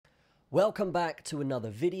Welcome back to another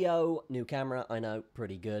video. New camera, I know,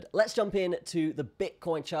 pretty good. Let's jump in to the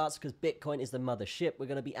Bitcoin charts because Bitcoin is the mothership. We're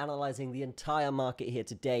going to be analyzing the entire market here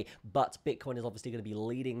today, but Bitcoin is obviously going to be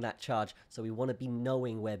leading that charge, so we want to be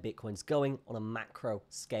knowing where Bitcoin's going on a macro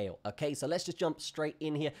scale. Okay, so let's just jump straight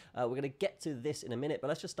in here. We're going to get to this in a minute, but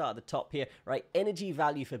let's just start at the top here, right? Energy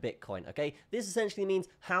value for Bitcoin, okay? This essentially means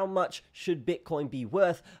how much should Bitcoin be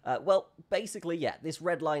worth? Well, basically, yeah, this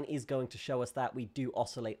red line is going to show us that we do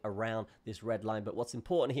oscillate around this red line, but what's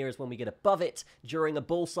important here is when we get above it during a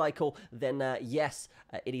bull cycle, then yes,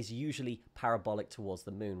 it is usually parabolic towards the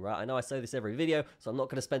moon, right? I know I say this every video, so I'm not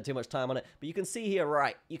going to spend too much time on it, but you can see here,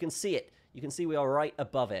 right? You can see it. You can see we are right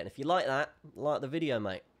above it, and if you like that, like the video,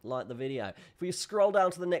 mate. Like the video. If we scroll down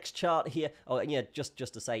to the next chart here, oh, and yeah, just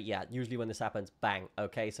to say, yeah, usually when this happens, bang,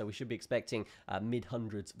 okay, so we should be expecting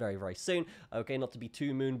mid-hundreds very, very soon, okay, not to be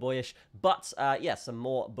too moon boyish, but yeah, some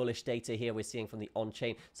more bullish data here we're seeing from the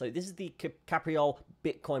on-chain. So this is the Capriol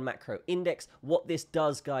Bitcoin Macro Index. What this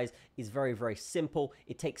does, guys, is very, very simple.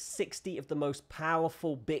 It takes 60 of the most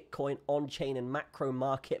powerful Bitcoin on-chain and macro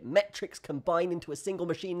market metrics combined into a single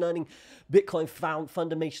machine learning Bitcoin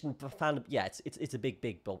foundation. Yeah, it's a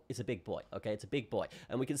big boy. It's a big boy, okay? It's a big boy.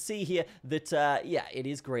 And we can see here that, yeah, it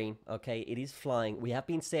is green, okay? It is flying. We have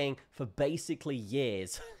been saying for basically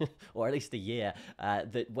years, or at least a year,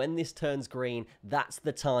 that when this turns green, that's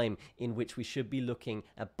the time in which we should be looking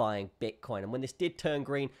at buying Bitcoin. And when this did turn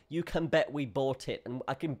green, you can bet we bought it. And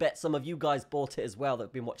I can bet some of you guys bought it as well that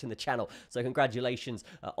have been watching the channel. So congratulations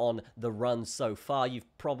on the run so far.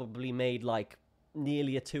 You've probably made like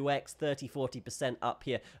nearly a 2x, 30-40% up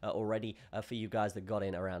here already for you guys that got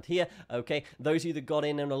in around here. Okay, those of you that got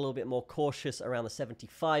in and a little bit more cautious around the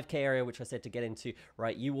 75k area, which I said to get into,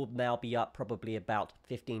 right, you will now be up probably about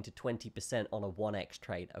 15 to 20% on a 1x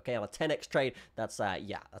trade. Okay, on a 10x trade, that's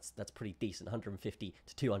yeah, that's pretty decent. 150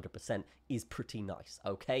 to 200% is pretty nice.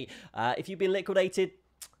 Okay, if you've been liquidated,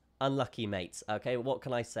 unlucky, mates. Okay, what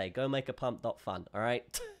can I say? Go make a pump.fun, all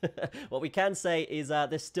right? What we can say is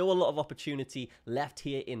there's still a lot of opportunity left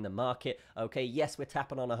here in the market. Okay, yes, we're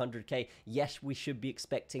tapping on 100k. Yes, we should be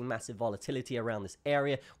expecting massive volatility around this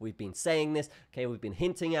area. We've been saying this. Okay, we've been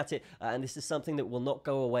hinting at it, and this is something that will not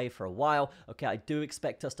go away for a while. Okay, I do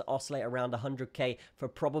expect us to oscillate around 100k for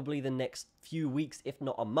probably the next few weeks, if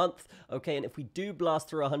not a month. Okay, and if we do blast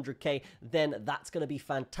through 100k, then that's going to be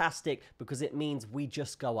fantastic because it means we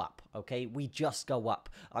just go up. Okay, we just go up.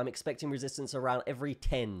 I'm expecting resistance around every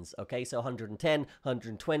 10s. Okay, so 110,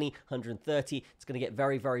 120, 130. It's going to get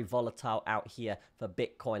very, very volatile out here for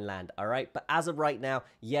Bitcoin land. All right, but as of right now,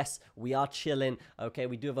 yes, we are chilling. Okay,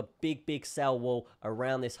 we do have a big sell wall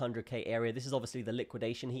around this 100k area. This is obviously the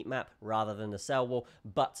liquidation heat map rather than the sell wall,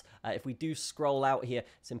 but if we do scroll out here,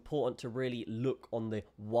 it's important to really look on the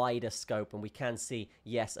wider scope, and we can see,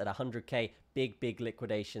 yes, at 100k, big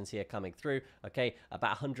liquidations here coming through. Okay,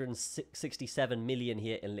 about 167 million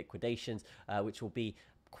here in liquidations, which will be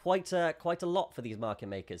quite a lot for these market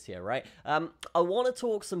makers here, right? I want to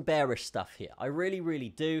talk some bearish stuff here. I really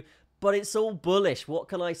do. But it's all bullish. What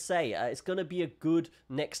can I say? It's going to be a good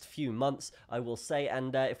next few months, I will say.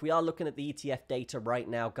 And if we are looking at the ETF data right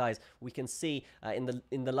now, guys, we can see in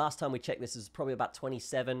the last time we checked, this is probably about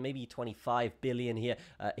 27, maybe 25 billion here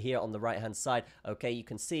here on the right-hand side. Okay, you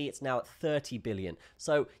can see it's now at 30 billion.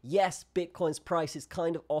 So yes, Bitcoin's price is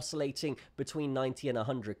kind of oscillating between 90 and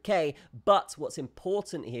 100k. But what's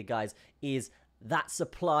important here, guys, is that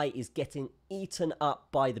supply is getting eaten up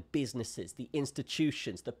by the businesses, the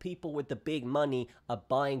institutions, the people with the big money are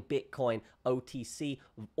buying Bitcoin OTC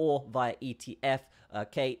or via ETF.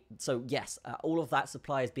 Okay, so yes, all of that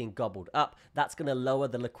supply is being gobbled up. That's going to lower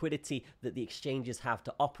the liquidity that the exchanges have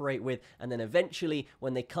to operate with, and then eventually,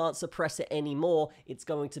 when they can't suppress it anymore, it's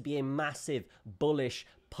going to be a massive bullish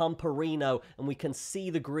pumperino, and we can see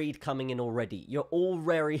the greed coming in already. You're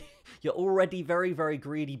already very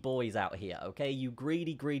greedy boys out here, okay? You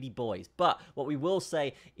greedy boys. But what we will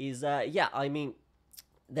say is, yeah, I mean,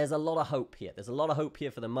 there's a lot of hope here. There's a lot of hope here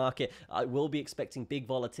for the market. I will be expecting big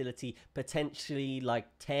volatility, potentially like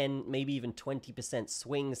 10, maybe even 20%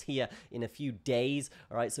 swings here in a few days.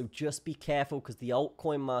 All right, so just be careful because the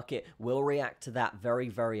altcoin market will react to that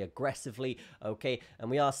very aggressively. Okay, and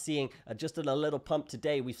we are seeing just a little pump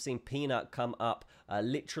today. We've seen Peanut come up.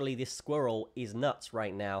 Literally, this squirrel is nuts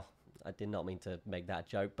right now. I did not mean to make that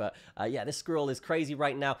joke, but yeah, this scroll is crazy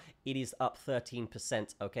right now. It is up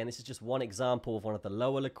 13%, okay? And this is just one example of one of the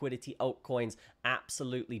lower liquidity altcoins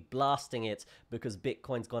absolutely blasting it because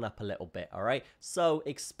Bitcoin's gone up a little bit, all right? So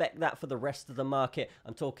expect that for the rest of the market.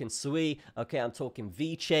 I'm talking Sui, okay? I'm talking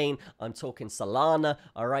VeChain, I'm talking Solana,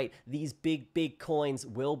 all right? These big coins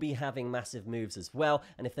will be having massive moves as well,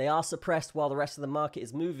 and if they are suppressed while the rest of the market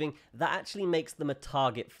is moving, that actually makes them a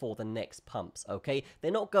target for the next pumps, okay?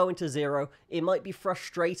 They're not going to zero. It might be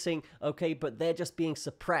frustrating, okay, but they're just being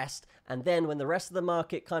suppressed, and then when the rest of the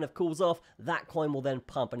market kind of cools off, that coin will then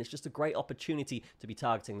pump, and it's just a great opportunity to be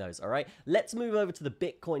targeting those, all right? Let's move over to the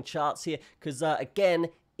Bitcoin charts here, because again,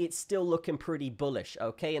 it's still looking pretty bullish,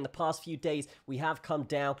 okay? In the past few days, we have come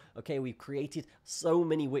down, okay? We've created so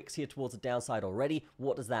many wicks here towards the downside already.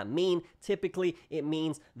 What does that mean? Typically, it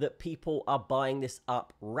means that people are buying this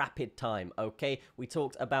up rapid time, okay? We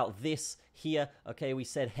talked about this here, okay? We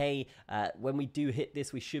said, hey, when we do hit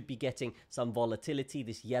this, we should be getting some volatility,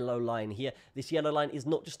 this yellow line here. This yellow line is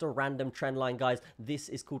not just a random trend line, guys. This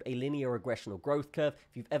is called a linear regressional growth curve.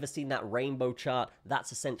 If you've ever seen that rainbow chart,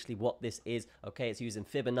 that's essentially what this is, okay? It's using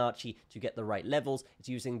Fibonacci to get the right levels. It's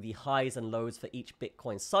using the highs and lows for each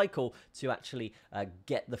Bitcoin cycle to actually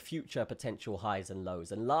get the future potential highs and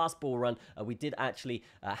lows. And last bull run, we did actually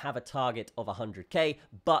have a target of 100K,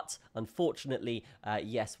 but unfortunately,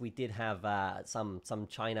 yes, we did have some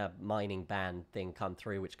China mining ban thing come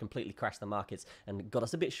through, which completely crashed the markets and got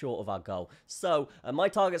us a bit short of our goal. So my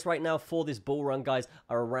targets right now for this bull run, guys,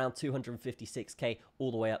 are around 256K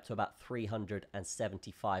all the way up to about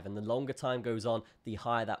 375. And the longer time goes on, the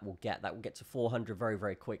higher that will get. That will get to 400 very,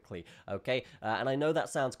 very quickly, okay? And I know that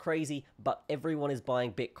sounds crazy, but everyone is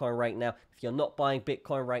buying Bitcoin right now. If you're not buying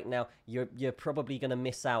Bitcoin right now, you're probably going to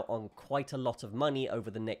miss out on quite a lot of money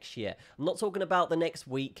over the next year. I'm not talking about the next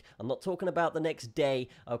week. I'm not talking about the next day,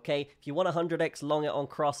 okay? If you want 100x long it on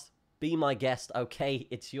cross, be my guest, okay?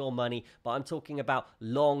 It's your money. But I'm talking about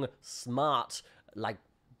long, smart, like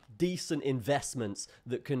decent investments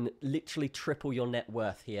that can literally triple your net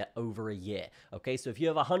worth here over a year, okay? So if you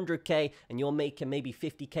have 100K and you're making maybe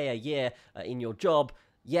 50K a year in your job,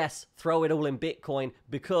 yes, throw it all in Bitcoin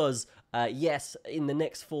because, yes, in the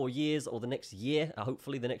next 4 years or the next year,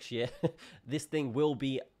 hopefully the next year, this thing will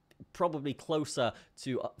be probably closer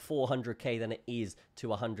to 400K than it is to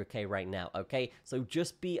 100K right now, okay? So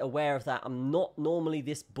just be aware of that. I'm not normally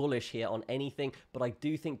this bullish here on anything, but I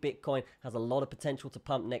do think Bitcoin has a lot of potential to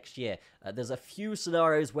pump next year. There's a few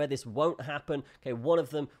scenarios where this won't happen, okay? One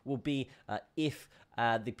of them will be if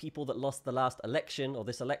the people that lost the last election or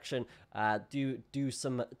this election do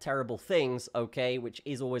some terrible things, okay, which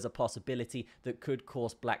is always a possibility that could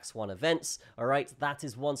cause black swan events, all right? That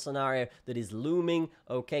is one scenario that is looming,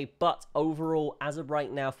 okay? But overall, as of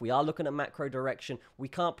right now, if we are looking at macro direction, we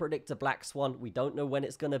can't predict a black swan. We don't know when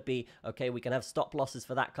it's going to be, okay? We can have stop losses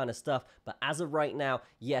for that kind of stuff. But as of right now,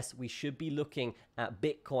 yes, we should be looking at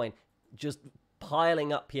Bitcoin just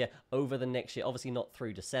piling up here over the next year. Obviously not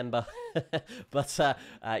through December, but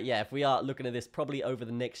yeah, if we are looking at this probably over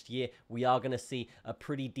the next year, we are going to see a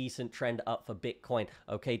pretty decent trend up for Bitcoin.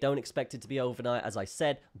 Okay, don't expect it to be overnight, as I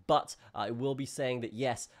said, but I will be saying that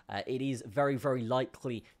yes, it is very, very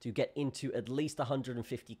likely to get into at least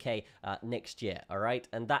 150K next year, all right?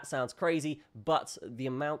 And that sounds crazy, but the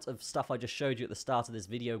amount of stuff I just showed you at the start of this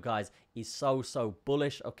video, guys, is so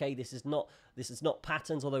bullish, okay? This is not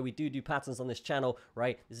patterns, although we do patterns on this channel,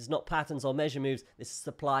 right? This is not patterns or measure moves. This is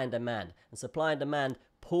supply and demand. And supply and demand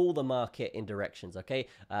pull the market in directions, okay?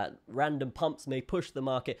 Random pumps may push the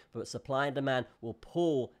market, but supply and demand will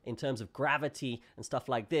pull in terms of gravity and stuff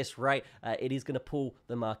like this, right? It is going to pull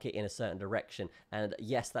the market in a certain direction. And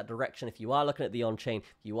yes, that direction, if you are looking at the on-chain,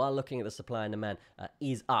 if you are looking at the supply and demand,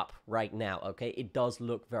 is up right now, okay? It does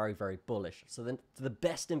look very, very bullish. So then the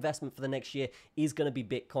best investment for the next year is going to be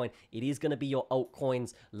Bitcoin. It is going to be your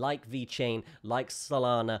altcoins like VeChain, like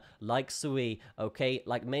Solana, like Sui, okay?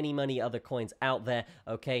 Like many other coins out there,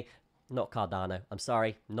 okay? Not Cardano. I'm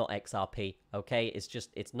sorry, not XRP. Okay,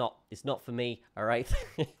 it's not for me. All right,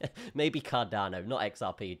 maybe Cardano, not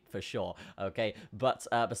XRP for sure. Okay, but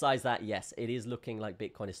besides that, yes, it is looking like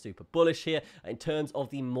Bitcoin is super bullish here in terms of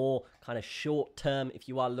the more kind of short term. If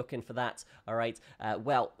you are looking for that, all right.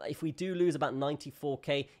 Well, if we do lose about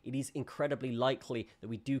 94K, it is incredibly likely that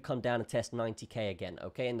we do come down and test 90K again.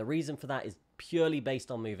 Okay, and the reason for that is purely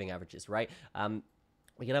based on moving averages, right?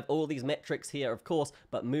 We can have all these metrics here, of course,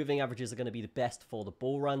 but moving averages are going to be the best for the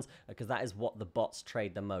bull runs because that is what the bots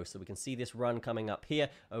trade the most. So we can see this run coming up here,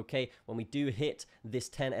 okay? When we do hit this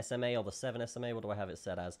 10 SMA or the 7 SMA, what do I have it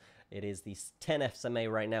set as? It is the 10 SMA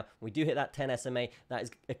right now. When we do hit that 10 SMA, that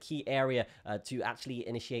is a key area to actually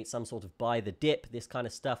initiate some sort of buy the dip, this kind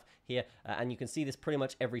of stuff here. And you can see this pretty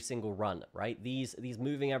much every single run, right? These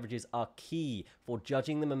moving averages are key for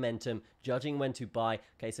judging the momentum, judging when to buy.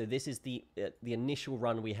 Okay, so this is the initial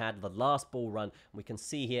run we had, the last bull run. We can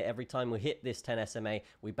see here every time we hit this 10 SMA,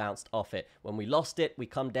 we bounced off it. When we lost it, we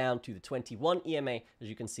come down to the 21 EMA, as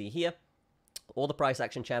you can see here, or the price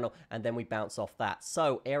action channel, and then we bounce off that.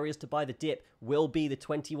 So areas to buy the dip will be the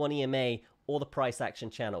 21 EMA or the price action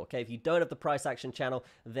channel. Okay, if you don't have the price action channel,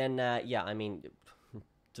 then yeah, I mean,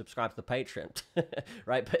 subscribe to the Patreon,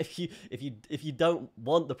 right? But if you don't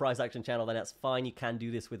want the price action channel, then that's fine. You can do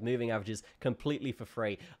this with moving averages completely for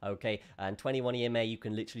free, okay? And 21 EMA, you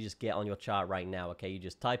can literally just get on your chart right now, okay? You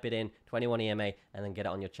just type it in, 21 EMA, and then get it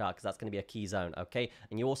on your chart because that's going to be a key zone, okay?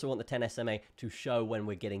 And you also want the 10 SMA to show when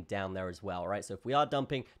we're getting down there as well, right? So if we are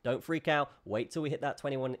dumping, don't freak out. Wait till we hit that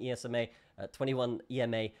 21 ESMA, 21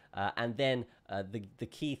 EMA, and then the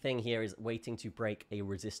key thing here is waiting to break a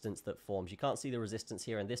resistance that forms. You can't see the resistance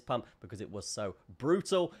here in this pump because it was so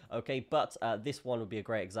brutal, okay, but this one would be a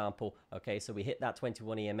great example, okay? So we hit that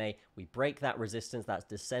 21 EMA, we break that resistance, that's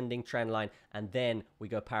descending trend line, and then we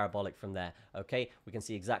go parabolic from there, okay? We can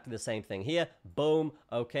see exactly the same thing here, boom,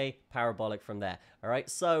 okay, parabolic from there, all right?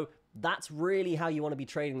 So that's really how you want to be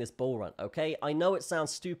trading this bull run, okay? I know it sounds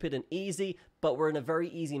stupid and easy, but we're in a very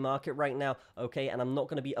easy market right now, okay? And I'm not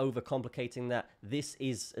going to be overcomplicating that. This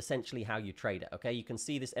is essentially how you trade it, okay? You can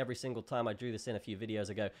see this every single time. I drew this in a few videos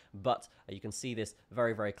ago, but you can see this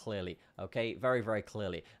very, very clearly, okay? Very, very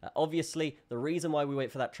clearly. Obviously, the reason why we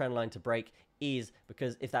wait for that trend line to break is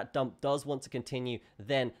because if that dump does want to continue,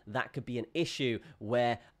 then that could be an issue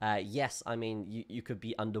where, yes, I mean, you could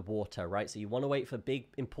be underwater, right? So you want to wait for big,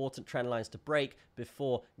 important trend lines to break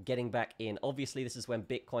before getting back in. Obviously, this is when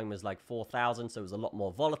Bitcoin was like 4,000, so it was a lot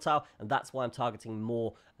more volatile, and that's why I'm targeting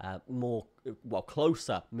more,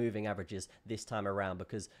 closer moving averages this time around,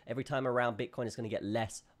 because every time around, Bitcoin is going to get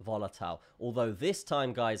less volatile. Although this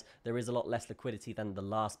time, guys, there is a lot less liquidity than the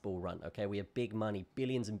last bull run, okay? We have big money,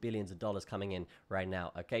 billions and billions of dollars coming in right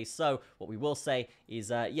now, okay? So what we will say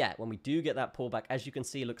is, yeah, when we do get that pullback, as you can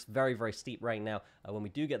see, it looks very, very steep right now. When we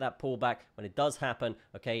do get that pullback, when it does happen,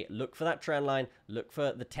 okay, look for that trend line, look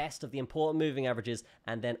for the test of the important moving averages,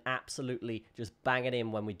 and then absolutely just bang it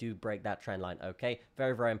in when we do break that trend line, okay?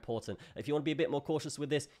 Very, very important. If you want to be a bit more cautious with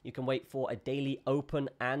this, you can wait for a daily open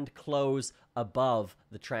and close above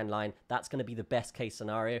the trend line. That's going to be the best case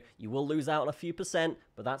scenario. You will lose out on a few percent,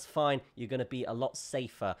 but that's fine. You're going to be a lot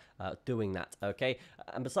safer doing that, okay?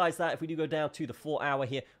 And besides that, if we do go down to the 4 hour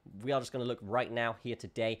here, we are just going to look right now here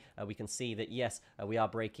today. We can see that, yes, we are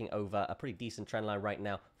breaking over a pretty decent trend line right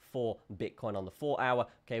now for Bitcoin on the 4 hour.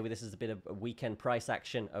 Okay, well, this is a bit of a weekend price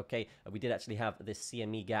action. Okay, we did actually have this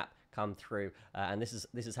CME gap come through, and this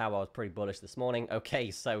is how I was pretty bullish this morning. Okay,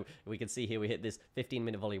 so we can see here we hit this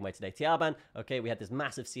 15-minute volume weighted ATR band. Okay, we had this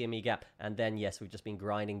massive CME gap, and then yes, we've just been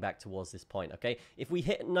grinding back towards this point. Okay, if we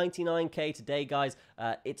hit 99k today, guys,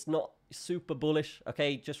 it's not super bullish.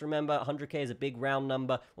 Okay, just remember 100k is a big round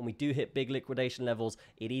number. When we do hit big liquidation levels,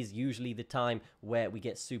 it is usually the time where we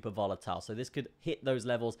get super volatile. So this could hit those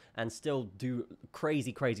levels and still do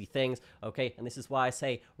crazy things. Okay, and this is why I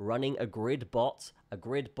say running a grid bot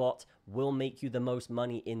will make you the most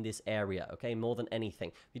money in this area, okay, more than anything.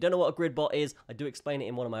 If you don't know what a grid bot is, I do explain it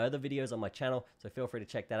in one of my other videos on my channel, so feel free to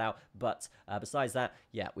check that out. But besides that,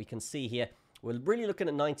 yeah, we can see here we're really looking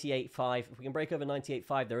at 98.5. If we can break over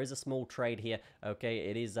 98.5, there is a small trade here. Okay,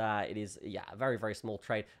 it is yeah, a very small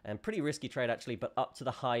trade and pretty risky trade actually, but up to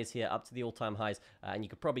the highs here, up to the all-time highs, and you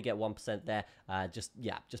could probably get 1% there.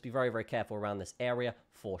 Just be very careful around this area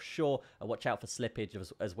for sure. Watch out for slippage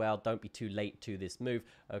as well. Don't be too late to this move.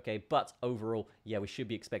 Okay, but overall, yeah, we should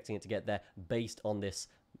be expecting it to get there based on this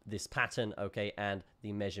pattern, okay, and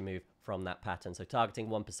the measure move from that pattern. So targeting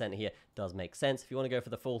 1% here does make sense. If you want to go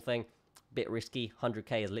for the full thing, bit risky.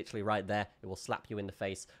 100k is literally right there. It will slap you in the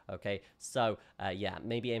face, okay? So yeah,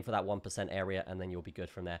 maybe aim for that 1% area and then you'll be good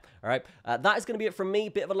from there. All right, that is going to be it from me.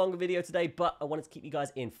 Bit of a longer video today, but I wanted to keep you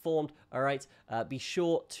guys informed. All right, be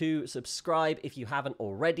sure to subscribe if you haven't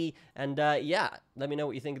already, and yeah, let me know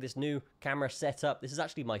what you think of this new camera setup. This is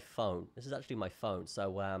actually my phone.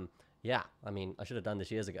 So yeah, I mean, I should have done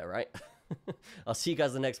this years ago, right? I'll see you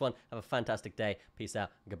guys in the next one. Have a fantastic day. Peace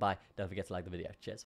out. Goodbye. Don't forget to like the video. Cheers.